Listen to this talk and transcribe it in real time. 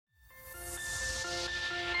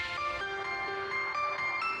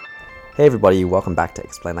Hey everybody, welcome back to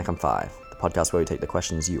Explain Like I'm 5, the podcast where we take the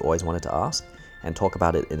questions you always wanted to ask and talk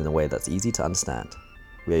about it in a way that's easy to understand.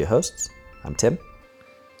 We are your hosts. I'm Tim.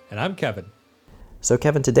 And I'm Kevin. So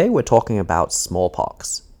Kevin, today we're talking about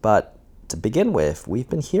smallpox. But to begin with, we've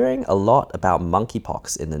been hearing a lot about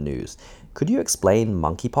monkeypox in the news. Could you explain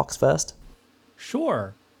monkeypox first?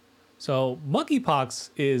 Sure. So, monkeypox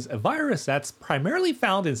is a virus that's primarily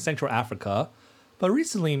found in Central Africa, but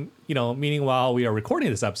recently, meaning while we are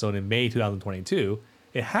recording this episode in May 2022,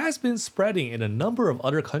 it has been spreading in a number of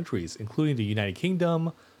other countries, including the United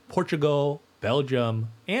Kingdom, Portugal, Belgium,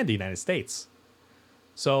 and the United States.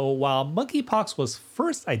 So, while monkeypox was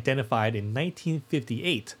first identified in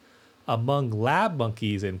 1958 among lab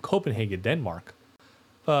monkeys in Copenhagen, Denmark,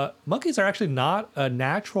 but monkeys are actually not a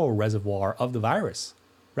natural reservoir of the virus.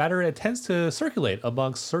 Rather, it tends to circulate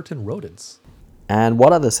amongst certain rodents. And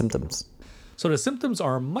what are the symptoms? So the symptoms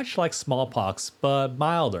are much like smallpox, but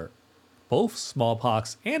milder. Both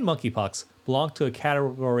smallpox and monkeypox belong to a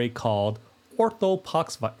category called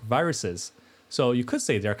orthopox viruses. So you could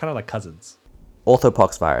say they're kind of like cousins.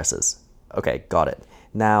 Orthopox viruses. Okay, got it.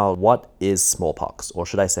 Now, what is smallpox? Or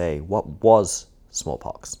should I say, what was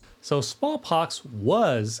smallpox? So smallpox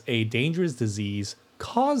was a dangerous disease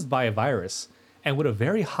caused by a virus and with a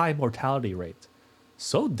very high mortality rate.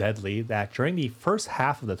 So deadly that during the first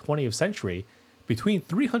half of the 20th century, between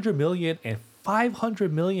 300 million and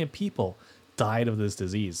 500 million people died of this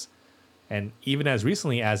disease. And even as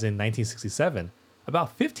recently as in 1967,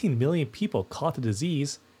 about 15 million people caught the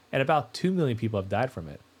disease and about 2 million people have died from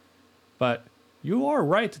it. But you are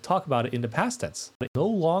right to talk about it in the past tense. It no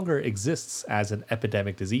longer exists as an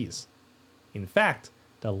epidemic disease. In fact,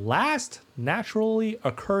 the last naturally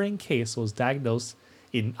occurring case was diagnosed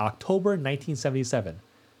in October 1977,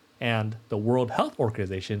 and the World Health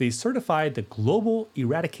Organization, they certified the global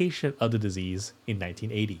eradication of the disease in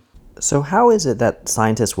 1980. So how is it that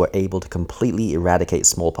scientists were able to completely eradicate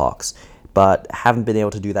smallpox, but haven't been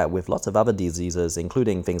able to do that with lots of other diseases,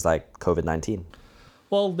 including things like COVID-19?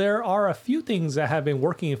 Well, there are a few things that have been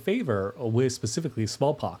working in favor with specifically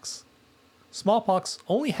smallpox. Smallpox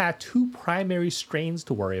only had two primary strains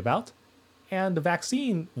to worry about, and the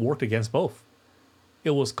vaccine worked against both.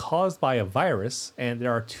 It was caused by a virus, and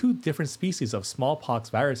there are two different species of smallpox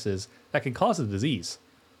viruses that can cause the disease.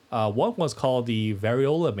 One was called the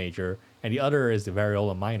variola major, and the other is the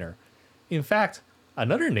variola minor. In fact,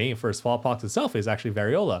 another name for smallpox itself is actually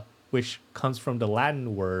variola, which comes from the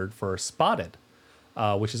Latin word for spotted,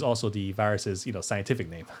 which is also the virus's scientific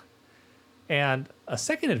name. And a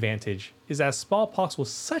second advantage is that smallpox was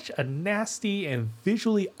such a nasty and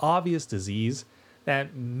visually obvious disease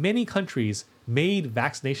that many countries made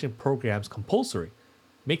vaccination programs compulsory,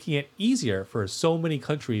 making it easier for so many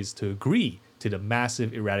countries to agree to the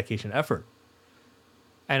massive eradication effort.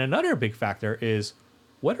 And another big factor is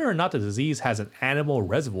whether or not the disease has an animal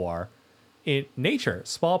reservoir. In nature,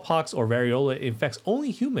 smallpox or variola infects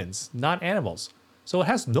only humans, not animals, so it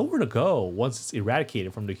has nowhere to go once it's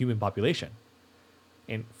eradicated from the human population.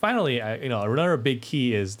 And finally, another big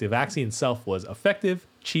key is the vaccine itself was effective,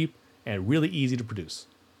 cheap, and really easy to produce.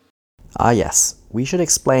 Ah yes, we should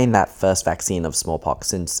explain that first vaccine of smallpox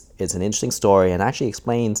since it's an interesting story and actually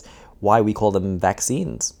explains why we call them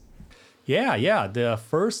vaccines. Yeah, the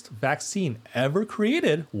first vaccine ever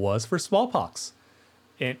created was for smallpox.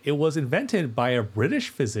 And it was invented by a British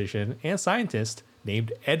physician and scientist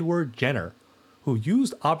named Edward Jenner, who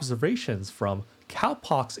used observations from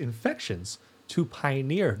cowpox infections to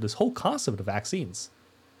pioneer this whole concept of vaccines.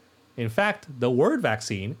 In fact, the word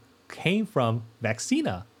vaccine came from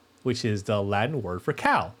vaccina, which is the Latin word for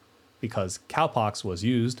cow, because cowpox was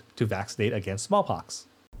used to vaccinate against smallpox.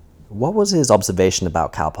 What was his observation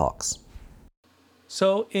about cowpox?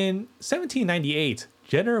 So in 1798,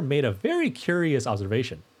 Jenner made a very curious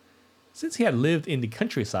observation. Since he had lived in the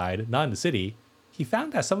countryside, not in the city, he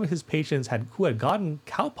found that some of his patients who had gotten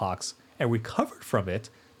cowpox and recovered from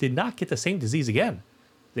it did not get the same disease again.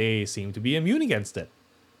 They seemed to be immune against it.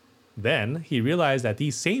 Then he realized that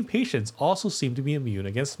these same patients also seemed to be immune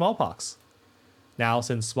against smallpox. Now,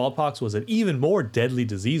 since smallpox was an even more deadly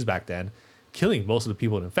disease back then, killing most of the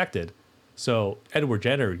people infected, so Edward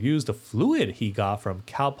Jenner used the fluid he got from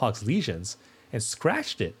cowpox lesions and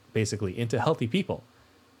scratched it basically into healthy people.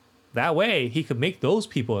 That way, he could make those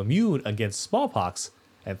people immune against smallpox,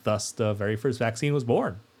 and thus the very first vaccine was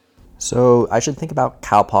born. So I should think about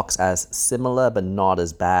cowpox as similar but not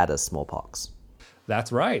as bad as smallpox.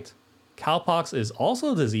 That's right. Cowpox is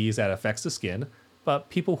also a disease that affects the skin,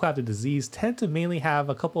 but people who have the disease tend to mainly have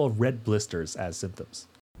a couple of red blisters as symptoms.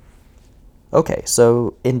 Okay,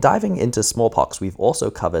 so in diving into smallpox, we've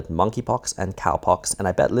also covered monkeypox and cowpox, and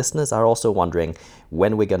I bet listeners are also wondering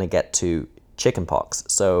when we're going to get to chickenpox.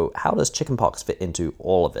 So how does chickenpox fit into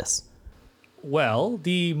all of this? Well,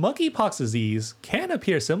 the monkeypox disease can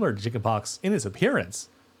appear similar to chickenpox in its appearance.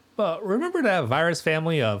 But remember that virus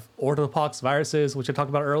family of orthopox viruses, which I talked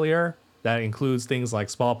about earlier? That includes things like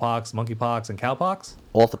smallpox, monkeypox, and cowpox.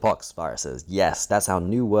 Orthopox viruses. Yes, that's our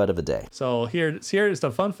new word of the day. So here's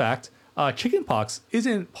the fun fact. Chickenpox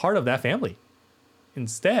isn't part of that family.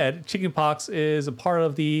 Instead, chickenpox is a part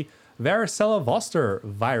of the varicella zoster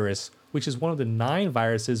virus, which is one of the 9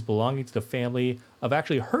 viruses belonging to the family of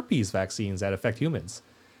actually herpes vaccines that affect humans.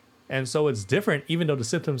 And so it's different, even though the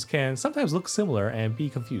symptoms can sometimes look similar and be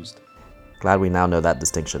confused. Glad we now know that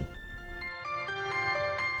distinction.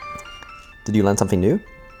 Did you learn something new?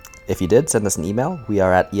 If you did, send us an email. We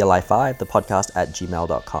are at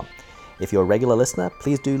eli5thepodcast@gmail.com. If you're a regular listener,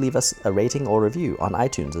 please do leave us a rating or review on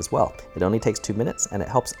iTunes as well. It only takes 2 minutes and it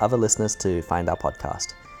helps other listeners to find our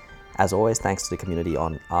podcast. As always, thanks to the community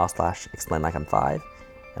on r/explainlikeim5,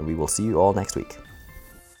 and we will see you all next week.